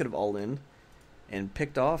both could have all-in and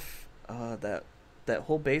picked off that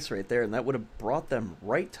whole base right there, and that would have brought them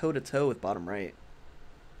right toe-to-toe with bottom right.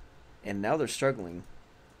 And now they're struggling.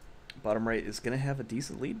 Bottom right is going to have a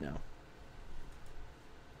decent lead now.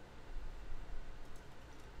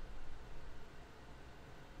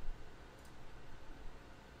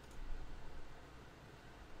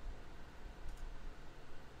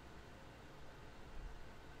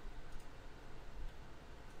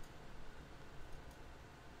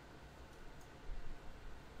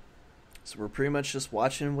 So we're pretty much just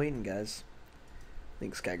watching and waiting, guys. I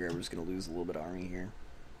think Skygrabber's going to lose a little bit of army here.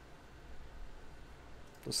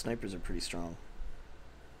 Those snipers are pretty strong.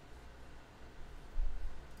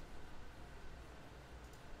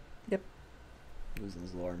 Yep. Losing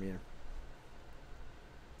his low army here.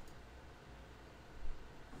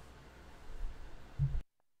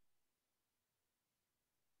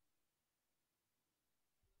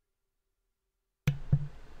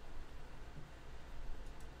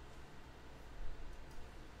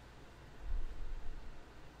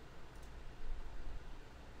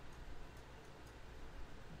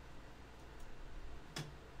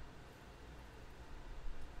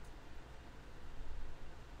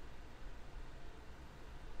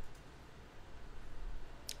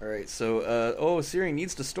 Alright, so, Searing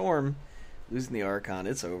needs to storm. Losing the Archon,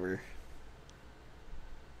 it's over.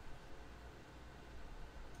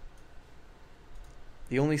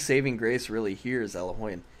 The only saving grace really here is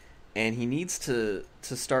Alahoin. And he needs to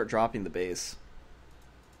start dropping the base.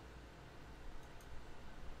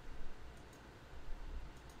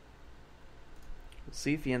 We'll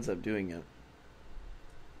see if he ends up doing it.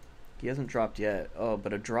 He hasn't dropped yet. Oh,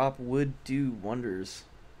 but a drop would do wonders.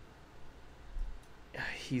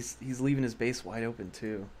 He's leaving his base wide open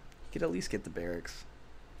too. He could at least get the barracks.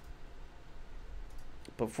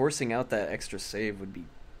 But forcing out that extra save would be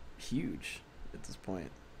huge at this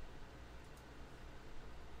point.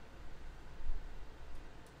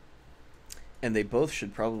 And they both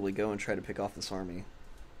should probably go and try to pick off this army,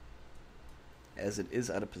 as it is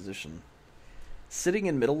out of position. Sitting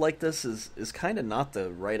in middle like this is kind of not the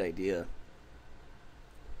right idea.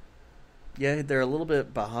 Yeah, they're a little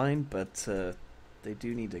bit behind, but they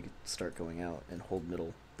do need to start going out and hold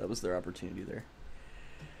middle. That was their opportunity there.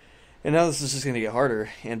 And now this is just going to get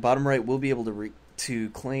harder. And bottom right will be able to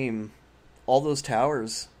claim all those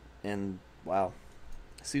towers. And wow,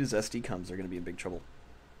 as soon as SD comes, they're going to be in big trouble.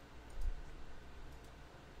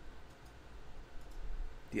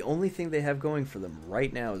 The only thing they have going for them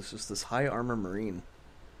right now is just this high armor Marine.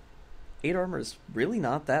 8 armor is really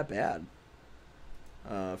not that bad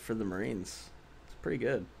for the Marines. It's pretty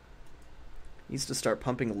good. Needs to start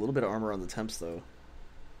pumping a little bit of armor on the temps, though.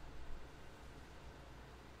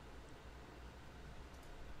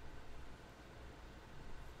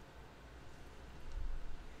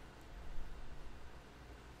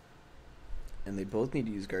 And they both need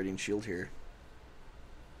to use Guardian Shield here.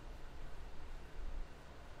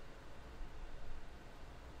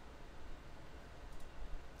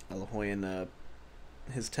 Alahoin,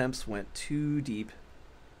 his temps went too deep.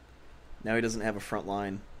 Now he doesn't have a front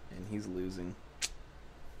line, and he's losing.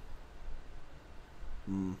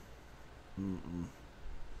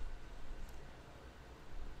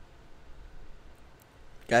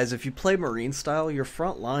 Guys, if you play Marine style, your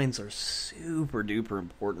front lines are super duper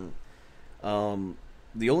important.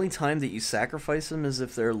 The only time that you sacrifice them is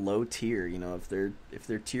if they're low tier. You know, if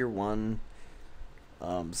they're tier 1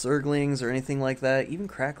 Zerglings or anything like that. Even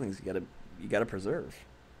Cracklings you gotta preserve.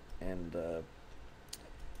 And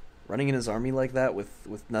running in his army like that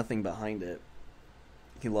with nothing behind it,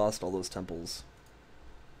 he lost all those temples.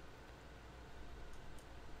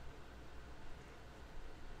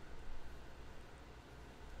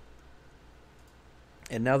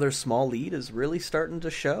 And now their small lead is really starting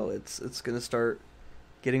to show. It's going to start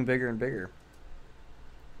getting bigger and bigger.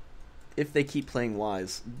 If they keep playing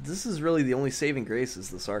wise. This is really the only saving grace is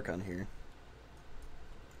this Archon here.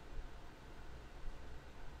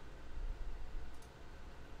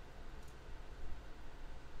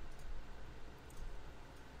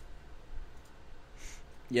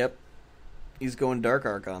 Yep. He's going Dark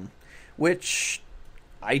Archon. Which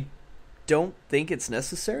I don't think it's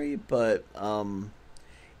necessary, but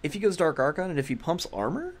if he goes Dark Archon and if he pumps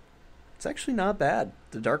armor, it's actually not bad.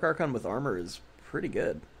 The Dark Archon with armor is pretty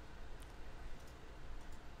good.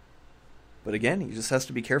 But again, he just has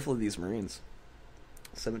to be careful of these Marines.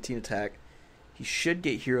 17 attack. He should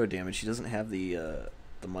get hero damage. He doesn't have the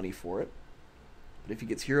money for it. But if he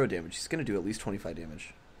gets hero damage, he's going to do at least 25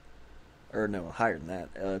 damage. Or no, higher than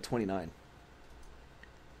that. 29.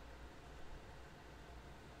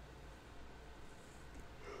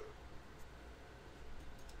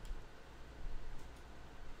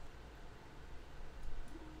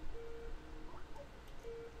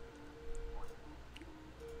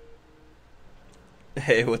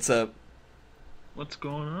 Hey, what's up? What's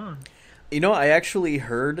going on? You know, I actually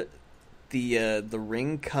heard the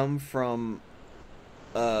ring come from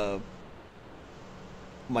my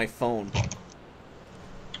phone.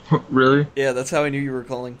 Really? Yeah, that's how I knew you were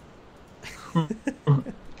calling.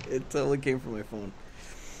 It totally came from my phone.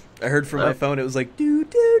 I heard from my phone, it was like, doo,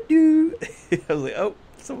 doo, doo. I was like, oh,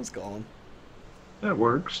 someone's calling. That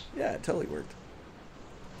works. Yeah, it totally worked.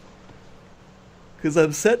 Because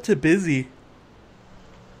I'm set to busy.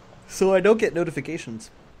 So I don't get notifications.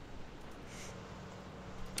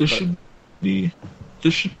 This should be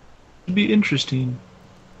interesting.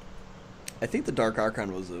 I think the Dark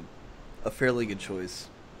Archon was a fairly good choice.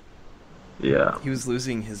 Yeah. He was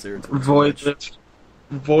losing his irritation.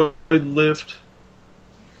 Void lift.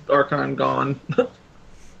 Archon gone.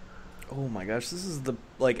 Oh my gosh, this is the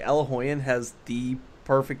Alahoyan has the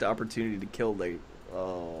perfect opportunity to kill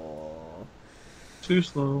Too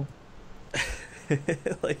slow.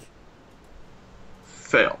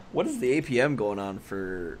 Fail. What is the APM going on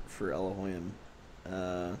for Alahoyan?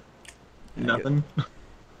 Nothing.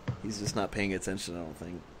 He's just not paying attention, I don't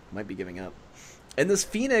think. Might be giving up. And this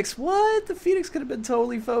Phoenix, what? The Phoenix could have been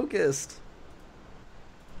totally focused.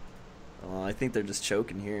 Oh, I think they're just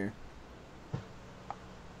choking here.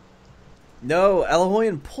 No,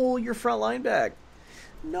 Alahoyan, pull your front line back.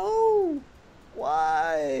 No!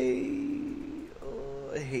 Why?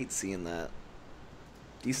 Oh, I hate seeing that.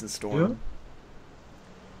 Decent storm. Yeah.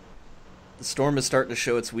 The storm is starting to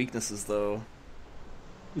show its weaknesses, though.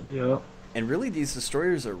 Yeah. And really, these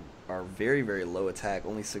destroyers are very, very low attack.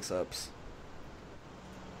 Only 6 ups.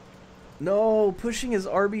 No! Pushing his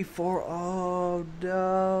RB4. Oh,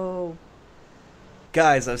 no.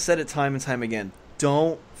 Guys, I've said it time and time again.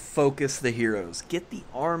 Don't focus the heroes. Get the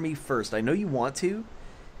army first. I know you want to.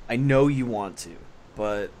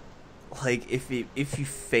 But, if you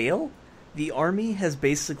fail, the army has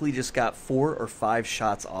basically just got 4 or 5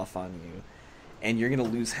 shots off on you. And you're going to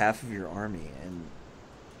lose half of your army. And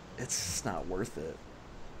it's just not worth it.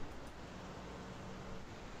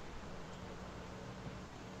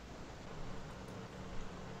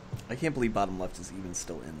 I can't believe bottom left is even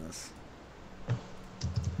still in this.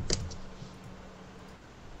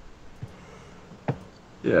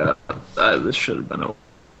 Yeah, this should have been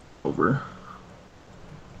over.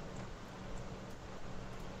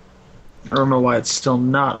 I don't know why it's still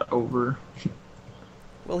not over.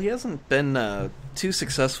 Well, he hasn't been too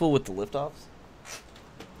successful with the liftoffs.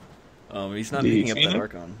 He's not picking up that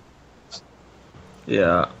Archon.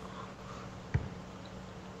 Yeah.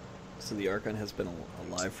 So the Archon has been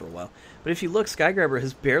alive for a while. But if you look, Skygrabber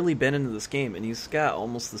has barely been into this game, and he's got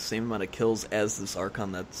almost the same amount of kills as this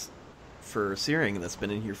Archon that's for Searing that's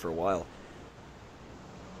been in here for a while.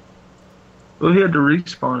 Well, he had to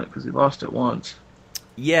respawn it because he lost it once.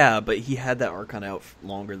 Yeah, but he had that Archon out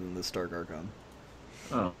longer than this Dark Archon.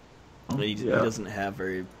 Oh. He doesn't have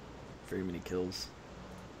very many kills.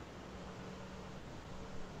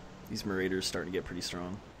 These Marauders starting to get pretty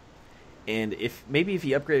strong. And if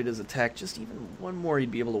he upgraded his attack just even one more,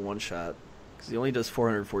 he'd be able to one-shot. Because he only does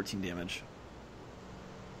 414 damage.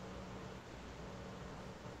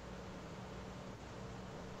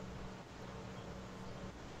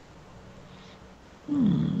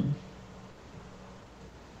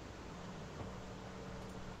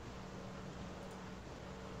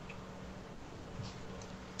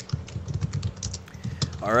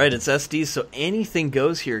 Alright, it's SD, so anything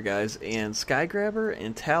goes here, guys. And Skygrabber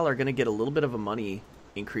and Tal are going to get a little bit of a money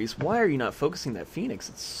increase. Why are you not focusing that Phoenix?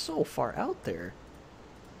 It's so far out there.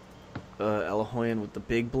 Alahoyan with the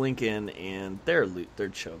big blink in, and they're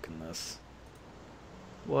choking this.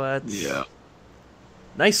 What? Yeah.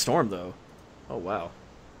 Nice storm, though. Oh, wow.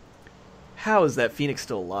 How is that Phoenix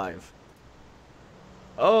still alive?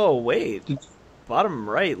 Oh, wait. Bottom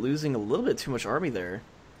right, losing a little bit too much army there.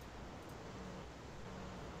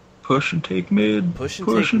 Push and take mid. Push and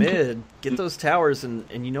take mid. Get those towers, and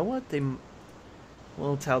you know what?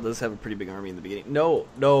 Well, Tau does have a pretty big army in the beginning. No,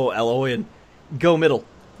 Alahoyan. Go middle.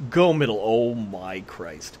 Go middle. Oh my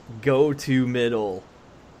Christ. Go to middle.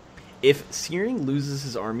 If Searing loses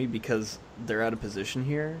his army because they're out of position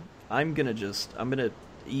here, I'm gonna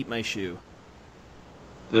eat my shoe.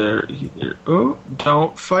 There. Oh,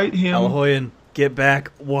 don't fight him. Alahoyan, get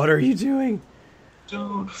back. What are you doing?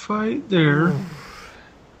 Don't fight there.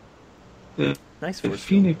 Nice the force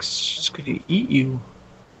Phoenix is gonna eat you.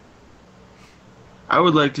 I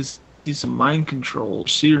would like to see some mind control.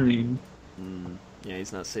 Searing. Yeah,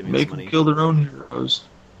 he's not saving Make his money. them kill their own heroes.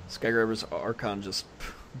 Skygrabber's Archon just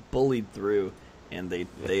bullied through, and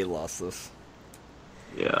they lost this.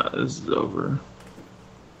 Yeah, this is over.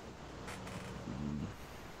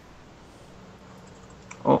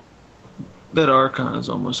 Oh, that Archon is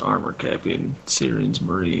almost armor capping Searing's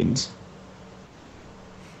Marines.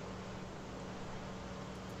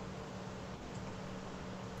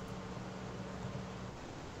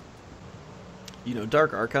 You know,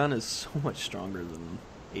 Dark Archon is so much stronger than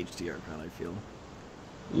HD Archon, I feel.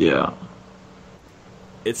 Yeah.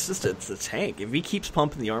 It's a tank. If he keeps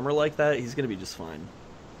pumping the armor like that, he's going to be just fine.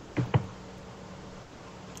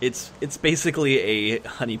 It's basically a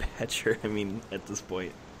honey badger, I mean, at this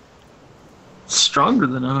point. Stronger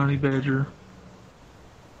than a honey badger.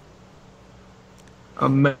 A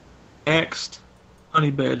maxed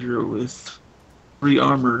honey badger with 3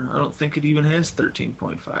 armor. I don't think it even has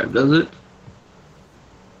 13.5, does it?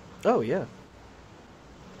 Oh yeah.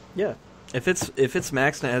 Yeah. If it's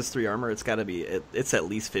maxed and it has 3 armor, it's got to be it's at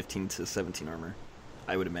least 15 to 17 armor,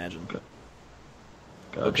 I would imagine. Gotcha.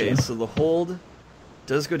 Okay, so the hold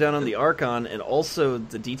does go down on the Archon and also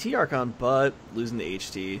the DT Archon, but losing the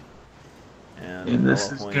HT. And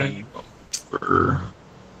this is game over.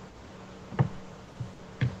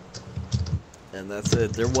 And that's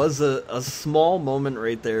it. There was a small moment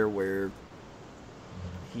right there where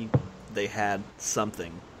they had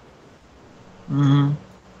something. Mm-hmm.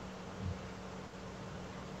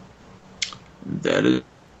 That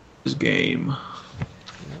is game.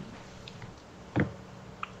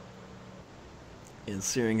 And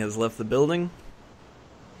Searing has left the building.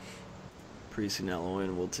 Pretty soon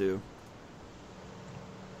Alahoyan will too.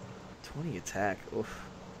 20 attack. Oof.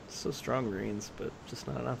 So strong, Marines, but just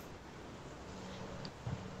not enough.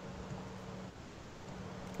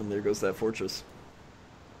 And there goes that fortress.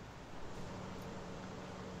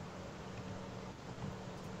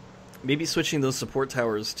 Maybe switching those support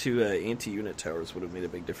towers to anti-unit towers would have made a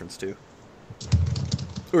big difference too.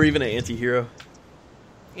 Or even an anti-hero.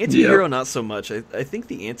 Anti-hero, not so much. I think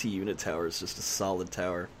the anti-unit tower is just a solid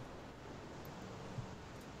tower.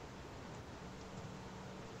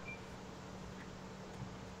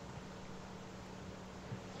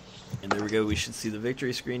 And there we go. We should see the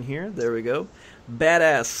victory screen here. There we go.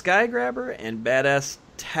 Badass Skygrabber and Badass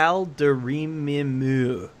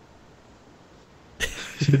Tal'Darimimu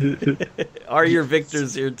are your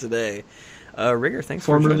victors here today. Rigger, thanks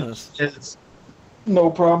for joining us. Yes.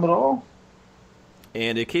 No problem at all.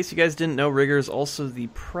 And in case you guys didn't know, Rigger is also the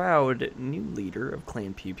proud new leader of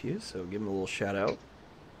Clan Pew Pew, so give him a little shout out.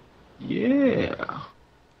 Yeah.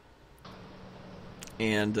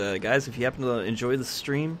 And guys, if you happen to enjoy the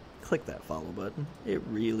stream, click that follow button. It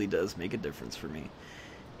really does make a difference for me.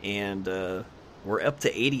 And we're up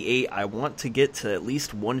to 88. I want to get to at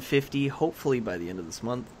least 150, hopefully by the end of this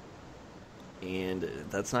month. And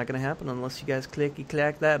that's not going to happen unless you guys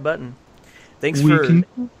clicky-clack that button. Thanks for...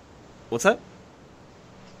 What's that?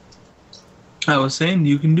 I was saying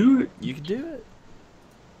you can do it. You can do it.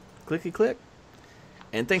 Clicky-click.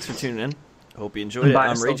 And thanks for tuning in. Hope you enjoyed it.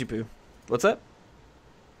 I'm Ragey Poo. What's that?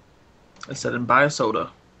 I said, and buy a soda.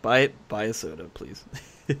 Buy a soda, please.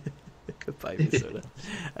 Buy me a soda.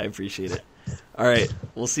 I appreciate it. All right.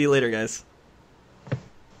 We'll see you later, guys.